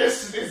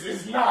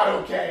is not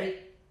okay.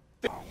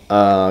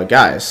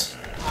 Guys.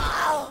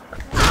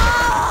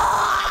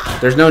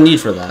 There's no need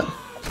for that.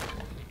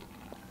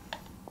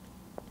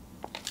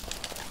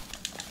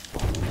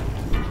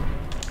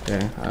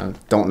 Okay, I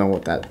don't know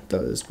what that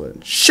does,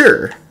 but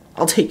sure,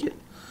 I'll take it.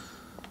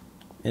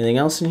 Anything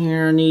else in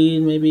here I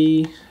need?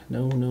 Maybe?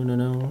 No.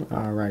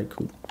 All right,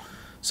 cool.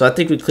 So I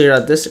think we cleared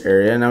out this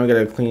area. Now we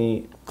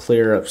gotta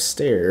clear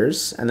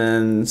upstairs, and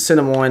then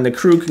Cinnamon and the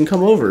crew can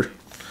come over.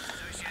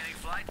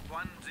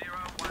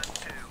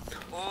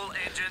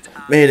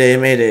 Mayday,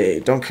 mayday.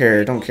 Don't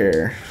care, don't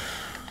care.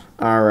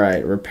 All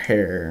right,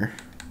 repair.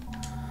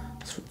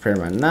 Let's repair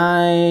my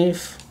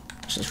knife.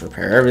 Just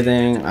repair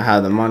everything. I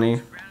have the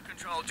money.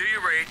 Do you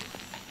read?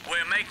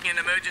 We're making an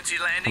emergency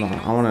landing.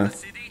 Hold on, I wanna.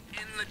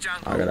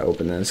 I gotta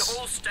open this.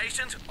 All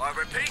stations, I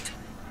repeat.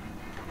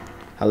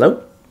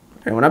 Hello?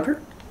 Anyone up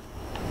here?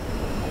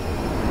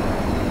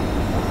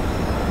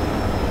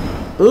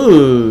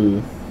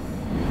 Ooh.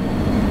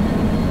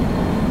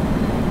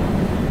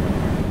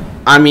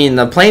 I mean,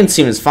 the plane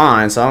seems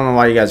fine, so I don't know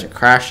why you guys are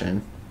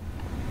crashing.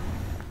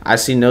 I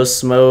see no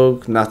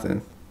smoke,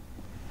 nothing.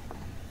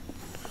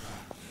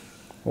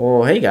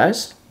 Well, hey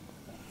guys.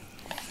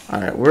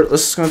 Alright,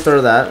 let's just gonna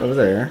throw that over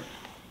there.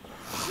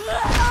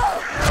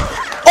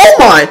 Oh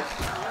my!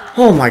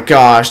 Oh my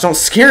gosh, don't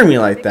scare me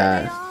like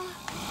that.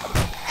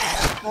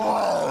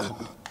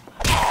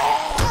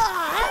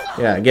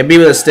 Yeah, get beat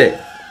with a stick.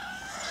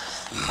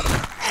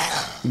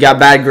 You got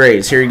bad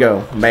grades, here you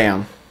go.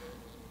 Bam.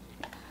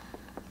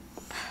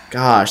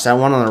 Gosh, that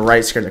one on the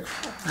right scared the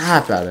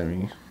crap out of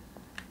me.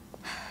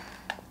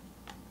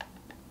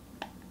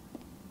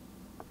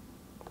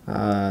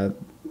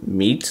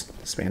 Meat.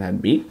 This man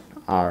had meat.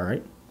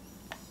 Alright.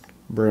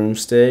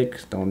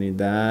 Broomstick. Don't need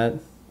that.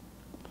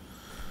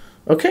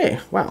 Okay.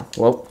 Wow.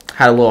 Well,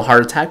 had a little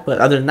heart attack, but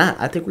other than that,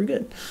 I think we're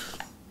good.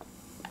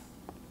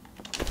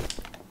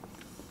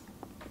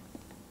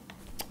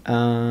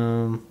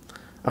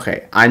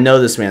 Okay. I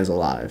know this man's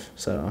alive,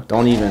 so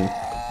don't even...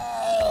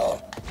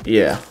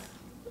 Yeah.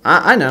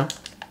 I know.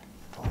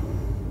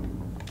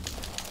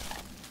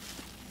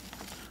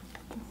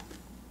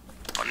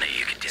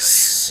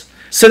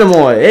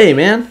 Cinnamon, hey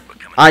man,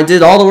 I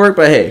did all the work,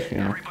 but hey,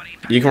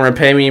 you can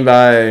repay me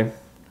by,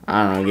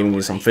 I don't know, giving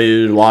me some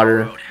food,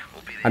 water,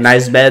 a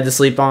nice bed to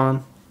sleep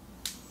on.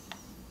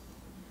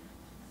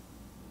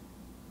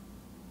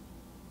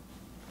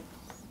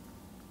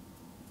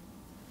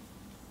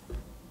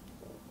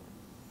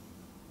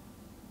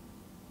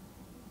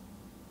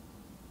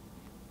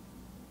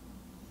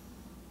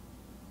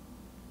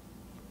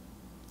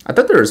 I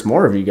thought there was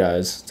more of you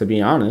guys, to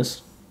be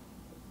honest.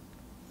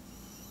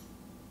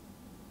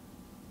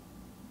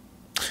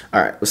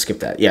 Alright, let's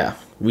skip that. Yeah,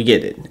 we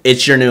get it.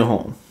 It's your new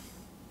home.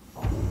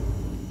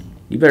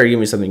 You better give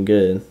me something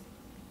good.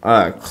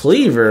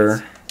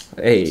 Cleaver?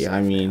 Hey,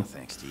 I mean...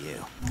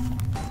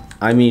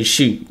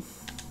 shoot.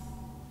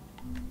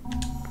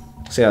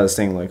 See how this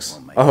thing looks.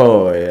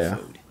 Oh, yeah.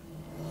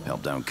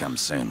 Help don't come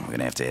soon. We're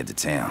gonna have to head to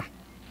town.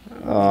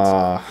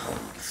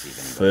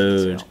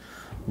 Food.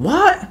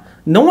 What?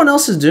 No one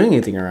else is doing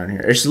anything around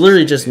here. It's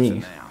literally just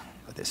me.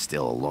 But there's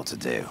still a lot to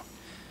do.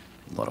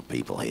 A lot of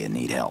people here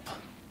need help.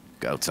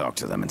 Go talk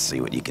to them and see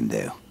what you can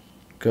do.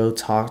 Go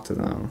talk to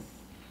them.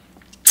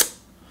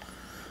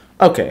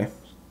 Okay.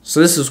 So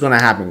this is going to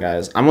happen,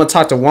 guys. I'm going to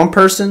talk to one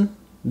person,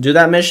 do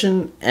that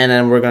mission, and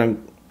then we're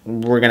going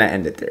to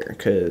end it there,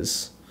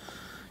 cuz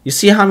you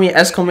see how many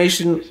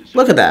exclamation,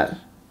 look at that.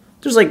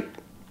 There's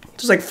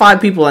like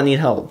 5 people that need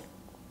help.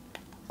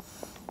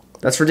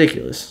 That's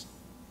ridiculous.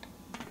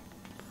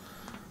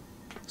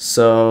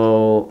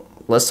 So,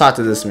 let's talk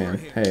to this man.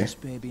 Hey. This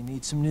baby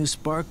needs some new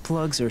spark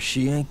plugs or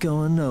she ain't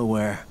going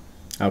nowhere.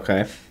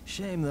 Okay.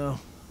 Shame though.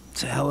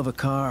 It's a hell of a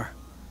car.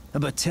 A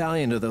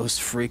battalion of those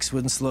freaks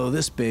wouldn't slow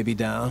this baby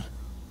down.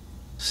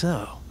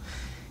 So,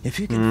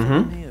 if you can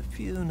find me a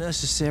few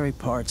necessary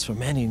parts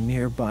from any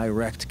nearby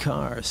wrecked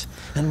cars,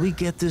 and we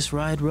get this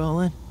ride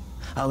rolling,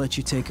 I'll let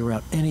you take her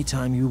out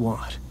anytime you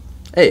want.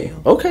 Hey,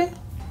 okay.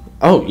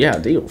 Oh yeah,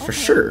 deal for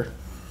sure.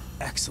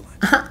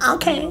 Excellent.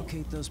 Okay.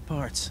 Locate those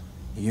parts.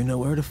 You know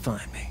where to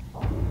find me.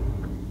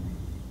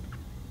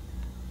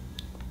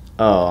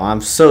 Oh, I'm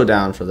so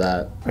down for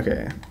that.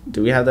 Okay,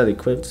 do we have that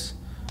equipped?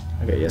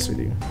 Okay, yes we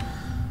do.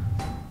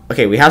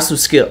 Okay, we have some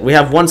skill. We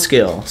have one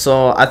skill.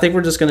 So I think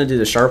we're just going to do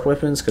the sharp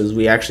weapons because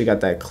we actually got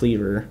that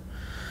cleaver.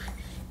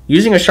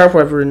 Using a sharp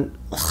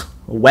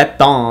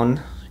weapon,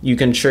 you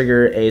can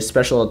trigger a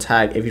special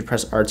attack if you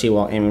press RT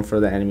while aiming for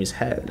the enemy's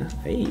head.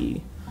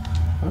 Hey.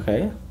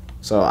 Okay.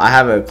 So I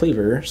have a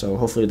cleaver, so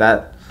hopefully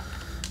that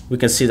we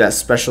can see that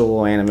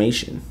special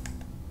animation.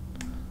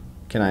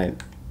 Can I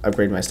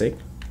upgrade my stick?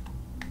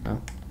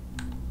 No.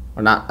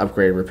 Or not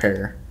upgrade,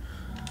 repair.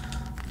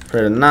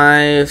 Repair the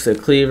knife, the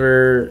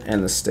cleaver,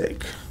 and the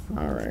stick.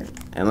 Alright.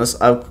 And let's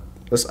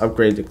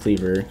upgrade the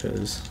cleaver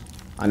because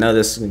I know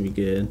this is gonna be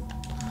good.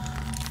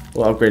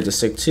 We'll upgrade the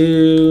stick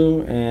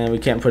too, and we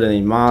can't put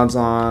any mods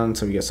on,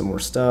 so we get some more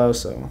stuff,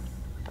 so.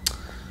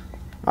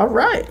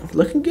 Alright,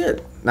 looking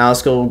good. Now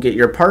let's go get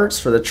your parts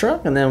for the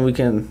truck, and then we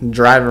can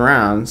drive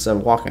around instead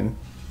of walking.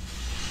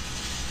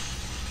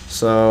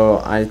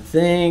 So I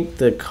think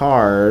the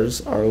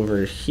cars are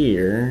over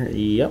here.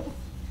 Yep.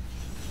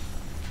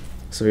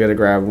 So we gotta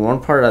grab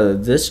one part out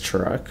of this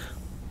truck.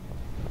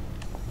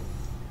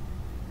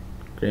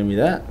 Give me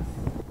that.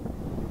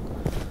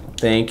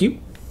 Thank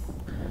you.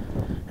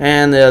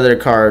 And the other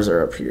cars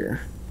are up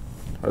here.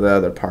 Or the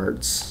other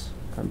parts.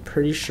 I'm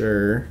pretty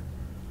sure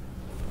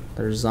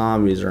there's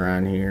zombies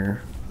around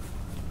here.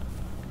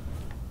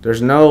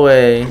 There's no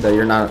way that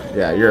you're not...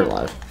 Yeah, you're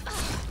alive.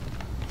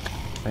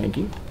 Thank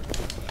you.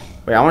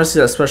 Wait, I want to see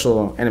that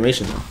special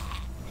animation though.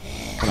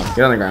 Come on,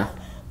 get on the ground.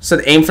 It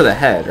said aim for the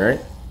head, right?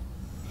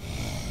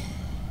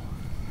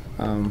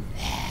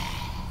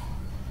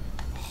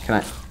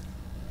 Can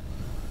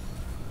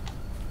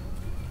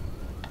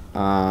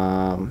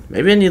I...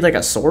 maybe I need like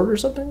a sword or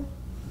something?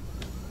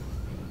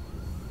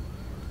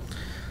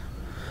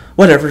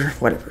 Whatever.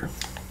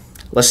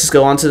 Let's just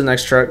go on to the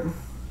next truck.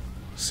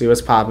 See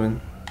what's popping.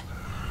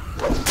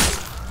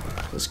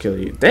 Let's kill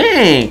you.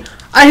 Dang!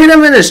 I hit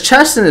him in his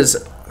chest and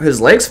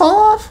his legs fall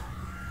off?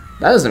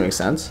 That doesn't make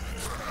sense.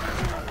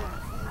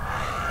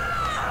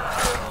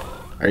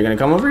 Are you gonna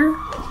come over here?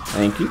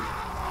 Thank you.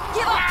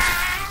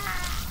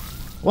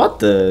 What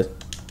the?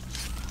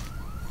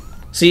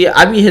 See,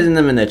 I'd be hitting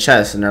them in the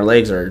chest and their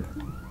legs are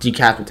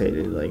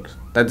decapitated. Like,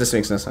 that just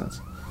makes no sense.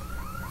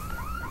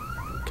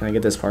 Can I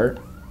get this part?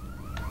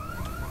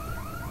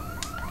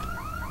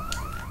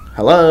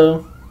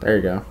 Hello? There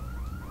you go.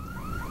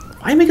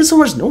 Why are you making so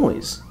much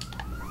noise?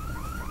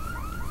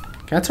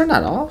 Can I turn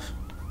that off?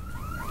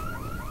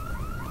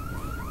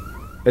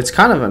 It's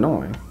kind of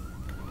annoying.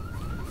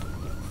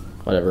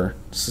 Whatever.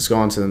 Let's just go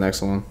on to the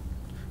next one.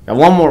 Got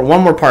one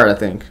more part, I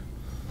think.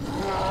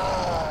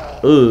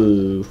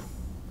 Ooh.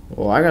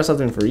 Well, I got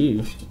something for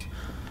you.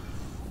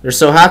 There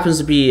so happens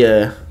to be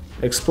a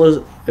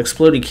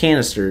exploding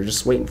canister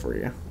just waiting for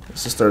you.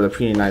 Let's just throw the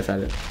pruning knife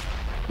at it.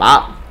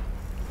 Bop.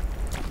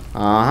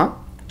 Uh-huh.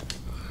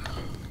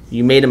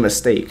 You made a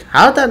mistake.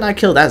 How did that not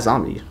kill that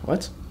zombie?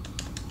 What?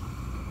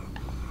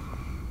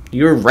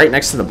 You were right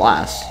next to the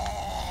blast.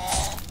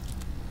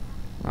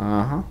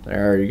 Uh-huh.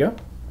 There you go.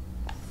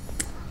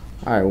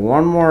 Alright,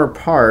 one more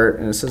part,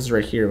 and it says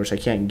right here, which I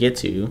can't get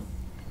to.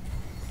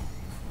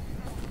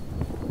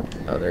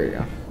 Oh, there you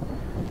go.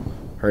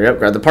 Hurry up,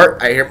 grab the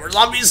part. I hear more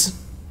zombies.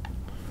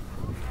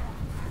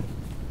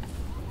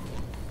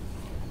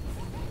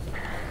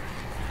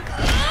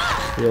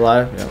 You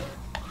alive? Yep.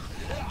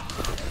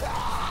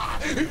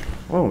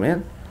 Whoa,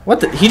 man. What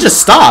the? He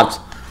just stopped.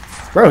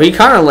 Bro, he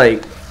kind of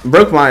like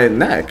broke my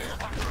neck.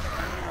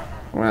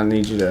 I'm gonna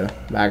need you to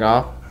back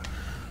off.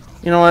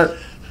 You know what?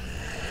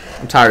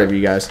 I'm tired of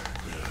you guys.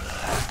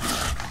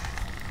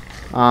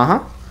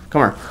 Uh-huh.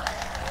 Come here.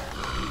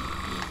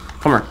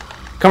 Come here.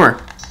 Come here.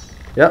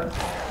 Yep.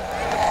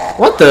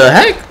 What the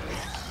heck?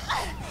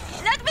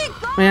 Let me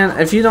go. Man,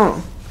 if you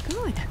don't...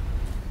 Good.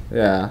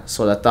 Yeah, that's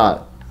what I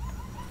thought.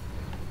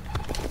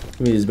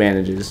 Give me these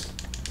bandages.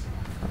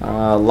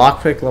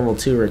 Lockpick level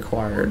 2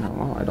 required.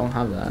 Oh, I don't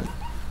have that.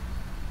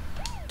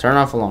 Turn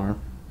off alarm.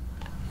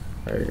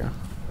 There you go.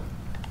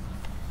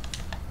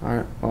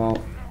 Alright, well...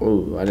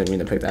 Ooh, I didn't mean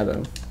to pick that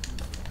up.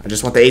 I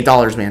just want the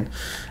 $8, man.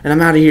 And I'm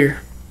out of here.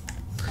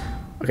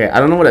 Okay, I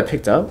don't know what I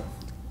picked up.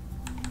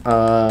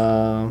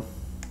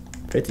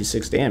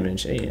 56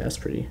 damage. Hey, that's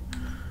pretty.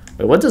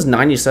 Wait, what does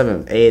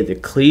 97? Hey, the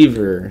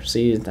cleaver.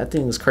 See, that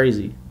thing is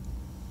crazy.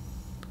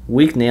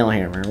 Weak nail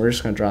hammer. We're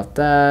just gonna drop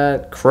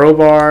that.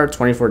 Crowbar,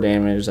 24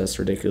 damage. That's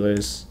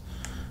ridiculous.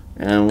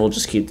 And we'll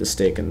just keep the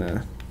stick and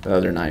the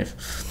other knife.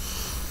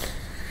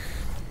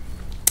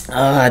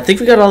 I think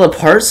we got all the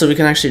parts so we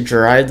can actually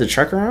drive the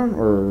truck around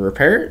or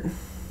repair it.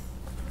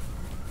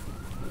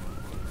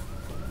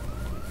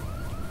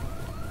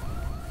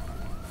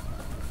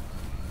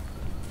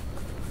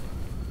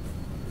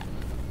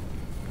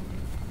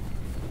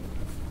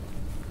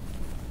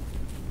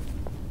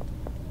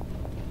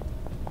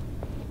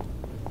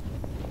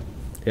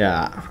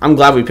 Yeah, I'm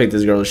glad we picked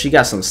this girl. She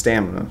got some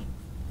stamina.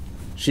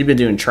 She's been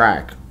doing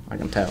track, I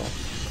can tell.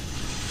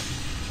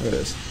 Look at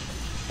this.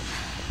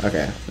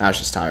 Okay, now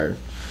she's tired.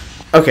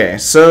 Okay,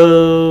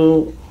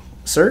 so...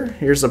 Sir,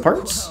 here's the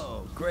parts.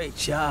 Oh, great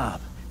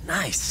job.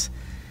 Nice.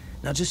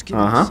 Now just give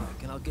me a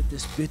second. I'll get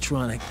this bitch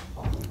running.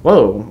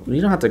 Whoa,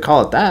 you don't have to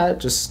call it that.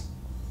 Just...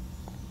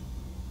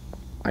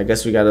 I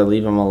guess we gotta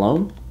leave him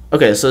alone.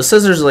 Okay, so it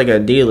says there's like a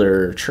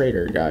dealer or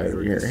trader guy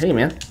over here. Hey,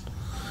 man.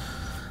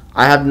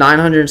 I have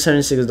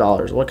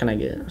 $976. What can I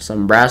get?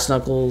 Some brass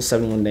knuckles,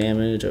 71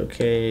 damage.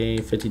 Okay,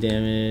 50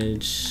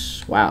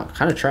 damage. Wow,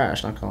 kind of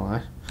trash, not gonna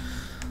lie.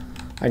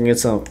 I can get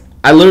some...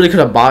 I literally could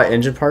have bought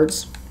engine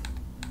parts.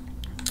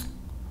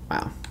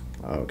 Wow.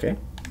 Okay.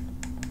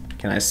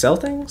 Can I sell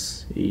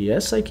things?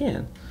 Yes, I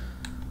can.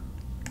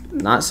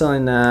 Not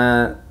selling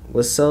that.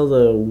 Let's sell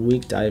the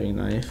weak diving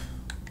knife.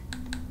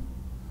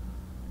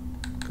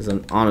 Because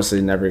I'm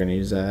honestly never going to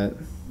use that.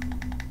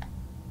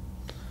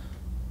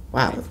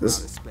 Wow.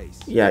 This,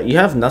 yeah, you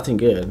have nothing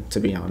good,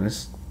 to be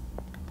honest.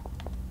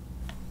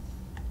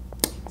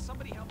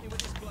 Somebody help me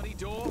with this bloody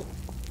door.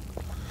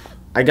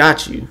 I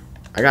got you.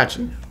 I got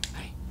you.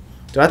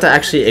 Do I have to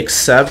actually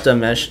accept the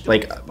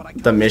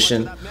the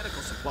mission?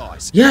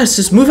 Yes,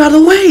 just move out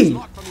of the way.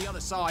 From the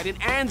other side,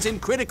 and Anne's in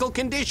critical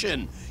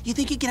condition. You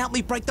think you can help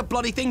me break the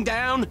bloody thing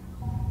down?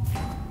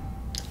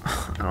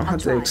 I don't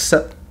have to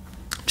accept.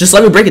 Just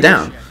let me break it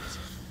down.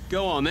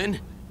 Go on then.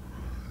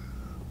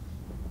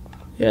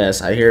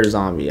 Yes, I hear a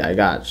zombie. I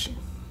got you.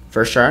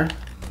 First try.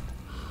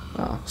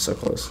 Oh, so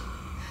close.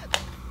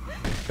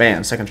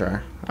 Bam, second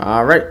try.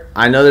 Alright,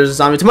 I know there's a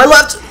zombie to my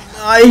left.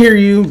 I hear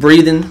you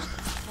breathing.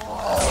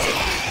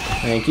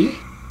 Thank you.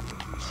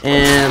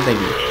 And thank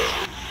you.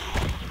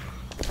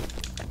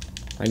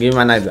 I give you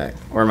my knife back.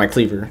 Or my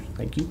cleaver.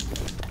 Thank you.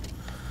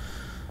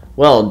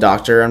 Well,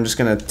 doctor, I'm just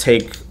gonna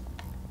take,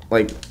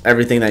 like,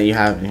 everything that you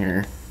have in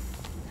here.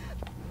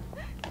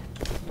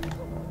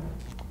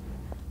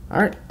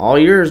 Alright, all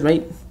yours,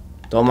 mate.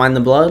 Don't mind the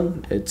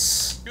blood.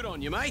 It's... Good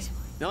on you, mate.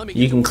 Now let me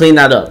You can clean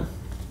that up.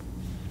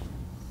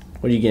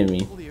 What are you giving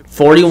me?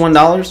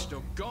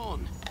 $41?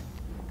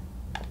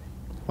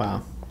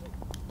 Wow.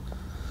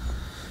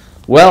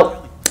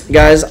 Well,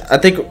 guys, I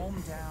think...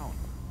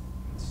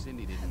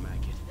 Cindy didn't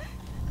make it.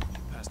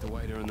 Passed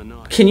away during the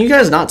night. Can you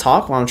guys not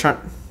talk while I'm trying...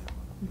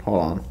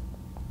 Hold on.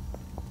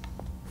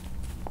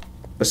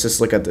 Let's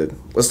just look at the...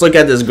 Let's look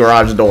at this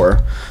garage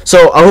door.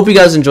 So, I hope you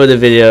guys enjoyed the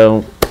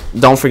video.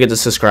 Don't forget to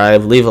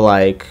subscribe, leave a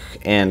like,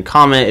 and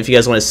comment if you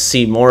guys want to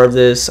see more of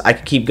this. I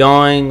can keep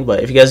going,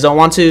 but if you guys don't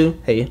want to,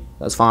 hey,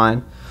 that's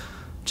fine.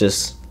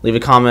 Just leave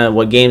a comment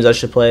what games I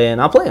should play, and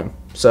I'll play them.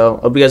 So,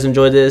 hope you guys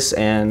enjoyed this,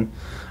 and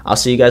I'll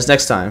see you guys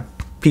next time.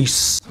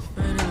 Peace.